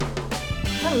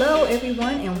Hello,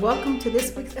 everyone, and welcome to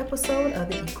this week's episode of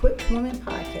the Equipped Woman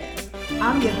Podcast.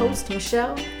 I'm your host,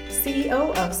 Michelle,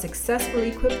 CEO of Successfully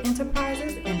Equipped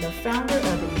Enterprises and the founder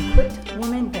of the Equipped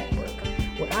Woman Network,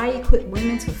 where I equip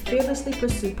women to fearlessly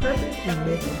pursue purpose and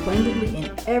live abundantly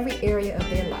in every area of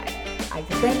their life. I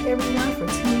thank everyone for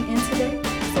tuning in today,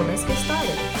 so let's get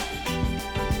started.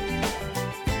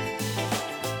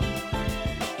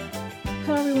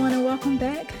 Hello, everyone, and welcome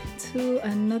back to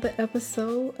another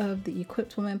episode of the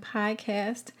Equipped Woman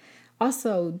Podcast.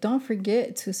 Also, don't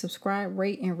forget to subscribe,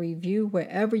 rate, and review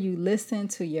wherever you listen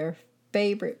to your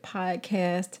favorite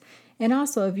podcast. And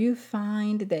also, if you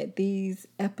find that these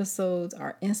episodes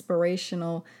are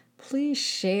inspirational, please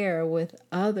share with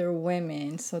other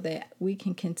women so that we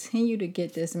can continue to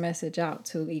get this message out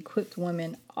to equipped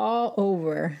women all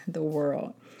over the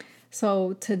world.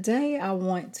 So today I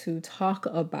want to talk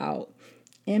about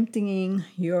emptying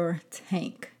your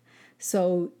tank.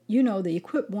 So, the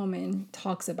equipped woman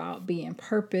talks about being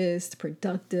purposed,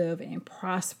 productive, and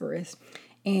prosperous.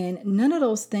 And none of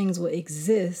those things will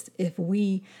exist if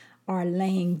we are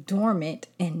laying dormant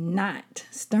and not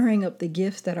stirring up the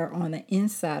gifts that are on the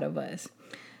inside of us.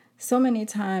 So many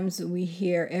times we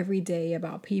hear every day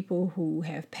about people who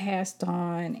have passed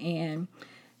on, and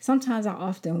sometimes I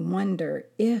often wonder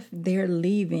if they're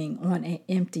leaving on an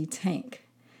empty tank.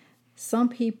 Some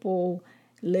people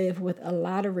live with a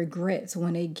lot of regrets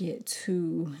when they get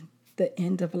to the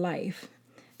end of life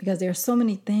because there are so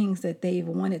many things that they've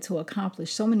wanted to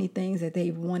accomplish, so many things that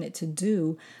they've wanted to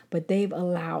do, but they've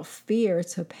allowed fear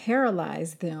to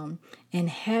paralyze them and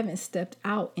haven't stepped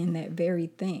out in that very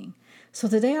thing. So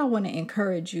today I want to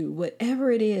encourage you,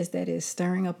 whatever it is that is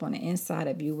stirring up on the inside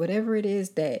of you, whatever it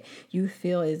is that you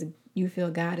feel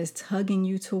God is tugging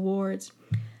you towards,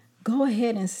 go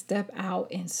ahead and step out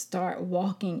and start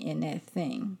walking in that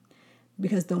thing.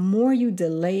 Because the more you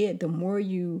delay it, the more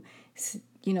you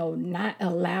not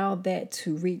allow that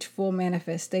to reach full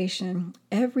manifestation,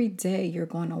 every day you're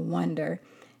going to wonder,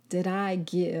 did I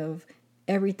give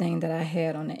everything that I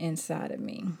had on the inside of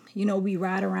me? We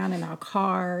ride around in our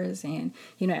cars and,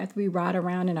 after we ride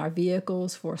around in our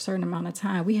vehicles for a certain amount of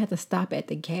time, we have to stop at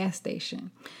the gas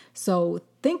station. So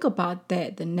think about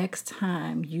that the next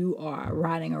time you are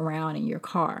riding around in your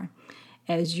car.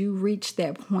 As you reach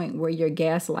that point where your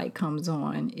gas light comes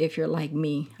on, if you're like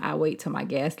me, I wait till my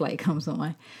gas light comes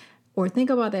on. Or think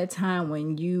about that time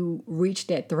when you reach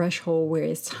that threshold where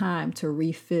it's time to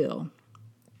refill.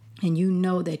 And you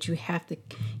know that you have to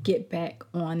get back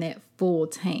on that full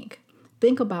tank.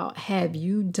 Think about, have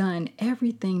you done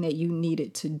everything that you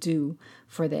needed to do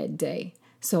for that day?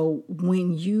 So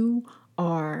when you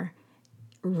are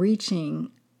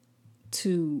reaching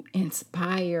to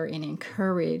inspire and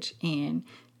encourage and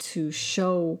to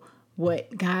show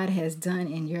what God has done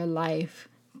in your life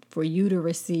for you to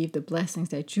receive the blessings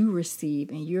that you receive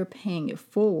and you're paying it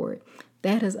forward,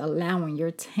 that is allowing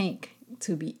your tank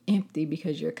to be empty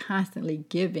because you're constantly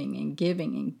giving and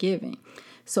giving and giving.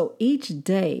 So each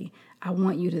day, I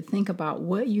want you to think about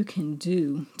what you can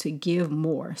do to give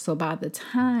more. So by the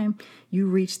time you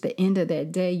reach the end of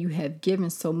that day, you have given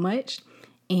so much,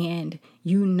 and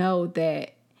you know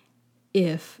that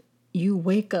if you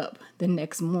wake up the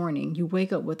next morning, you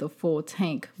wake up with a full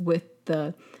tank with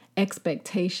the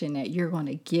expectation that you're going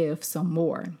to give some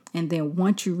more. And then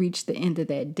once you reach the end of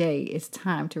that day, it's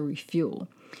time to refuel.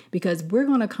 Because we're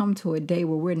going to come to a day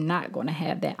where we're not going to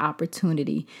have that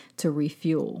opportunity to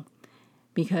refuel.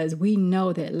 Because we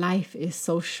know that life is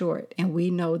so short, and we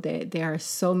know that there are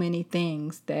so many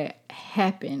things that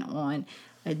happen on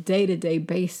a day-to-day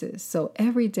basis. So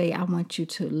every day I want you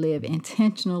to live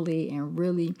intentionally and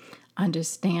really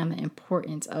understand the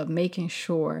importance of making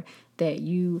sure that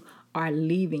you are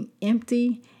leaving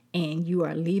empty and you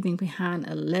are leaving behind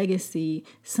a legacy,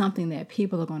 something that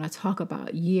people are going to talk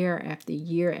about year after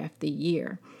year after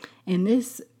year. And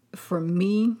this, for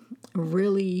me,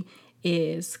 really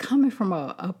is coming from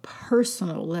a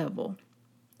personal level,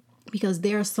 because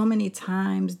there are so many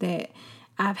times that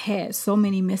I've had so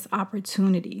many missed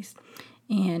opportunities,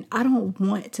 and I don't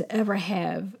want to ever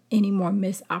have any more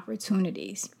missed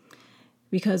opportunities,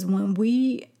 because when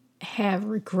we have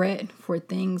regret for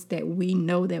things that we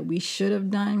know that we should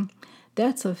have done,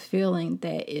 that's a feeling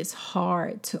that is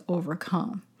hard to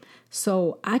overcome.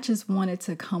 So I just wanted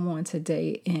to come on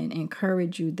today and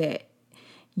encourage you that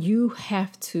you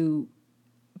have to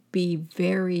be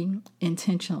very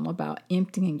intentional about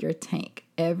emptying your tank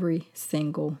every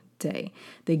single day.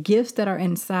 The gifts that are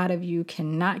inside of you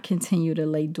cannot continue to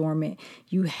lay dormant.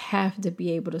 You have to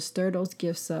be able to stir those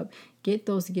gifts up, get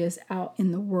those gifts out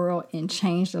in the world, and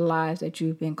change the lives that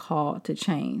you've been called to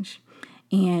change.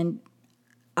 And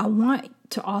I want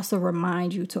to also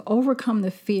remind you to overcome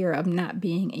the fear of not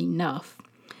being enough.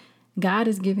 God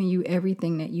is giving you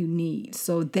everything that you need.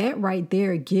 So that right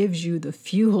there gives you the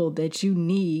fuel that you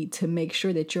need to make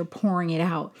sure that you're pouring it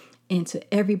out into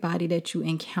everybody that you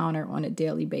encounter on a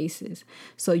daily basis.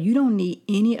 So you don't need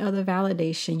any other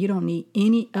validation. You don't need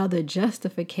any other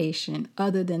justification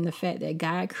other than the fact that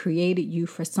God created you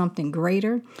for something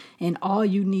greater. And all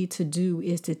you need to do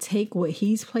is to take what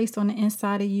He's placed on the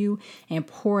inside of you and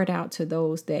pour it out to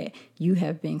those that you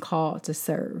have been called to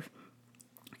serve.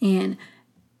 And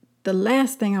the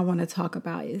last thing I want to talk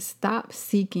about is stop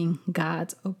seeking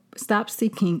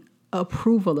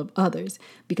approval of others,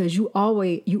 because you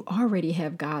already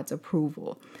have God's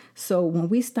approval. So when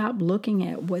we stop looking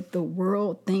at what the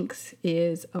world thinks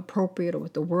is appropriate or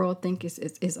what the world thinks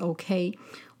is okay,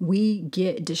 we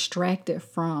get distracted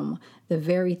from the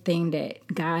very thing that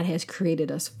God has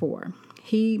created us for.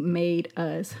 He made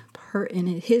us in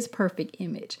His perfect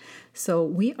image. So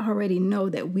we already know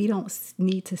that we don't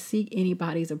need to seek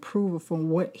anybody's approval from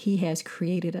what He has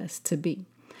created us to be.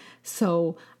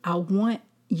 So I want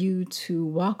you to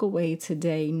walk away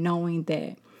today knowing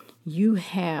that you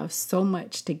have so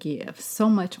much to give, so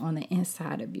much on the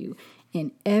inside of you.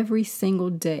 And every single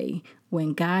day,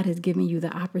 when God has given you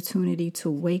the opportunity to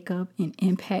wake up and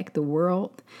impact the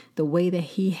world the way that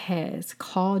He has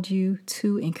called you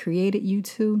to and created you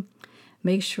to,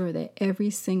 make sure that every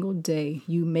single day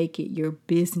you make it your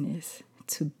business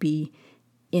to be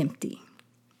empty.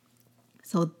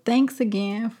 So thanks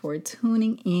again for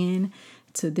tuning in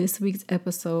to this week's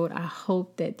episode. I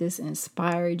hope that this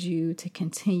inspired you to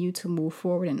continue to move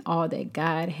forward in all that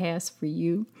God has for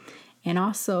you. And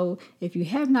also, if you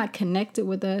have not connected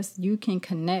with us, you can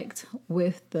connect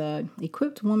with the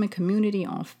Equipped Woman community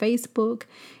on Facebook.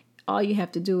 All you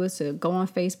have to do is to go on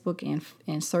Facebook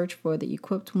and search for the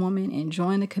Equipped Woman and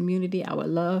join the community. I would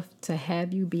love to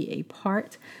have you be a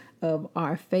part of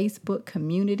our Facebook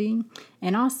community.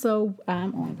 And also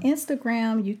on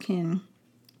Instagram, you can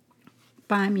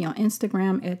find me on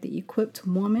Instagram at the Equipped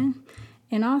Woman.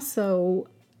 And also,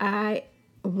 I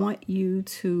want you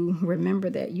to remember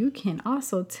that you can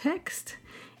also text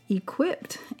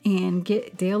Equipped and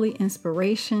get daily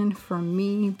inspiration from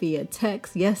me via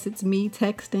text. Yes, it's me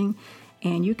texting.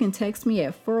 And you can text me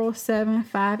at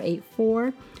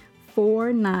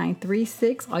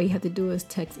 407-584-4936. All you have to do is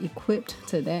text Equipped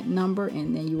to that number,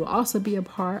 and then you will also be a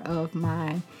part of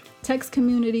my text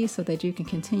community so that you can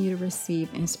continue to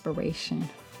receive inspiration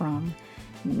from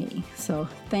me. So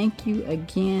thank you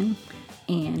again,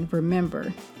 and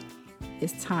remember,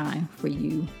 it's time for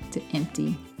you to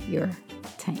empty your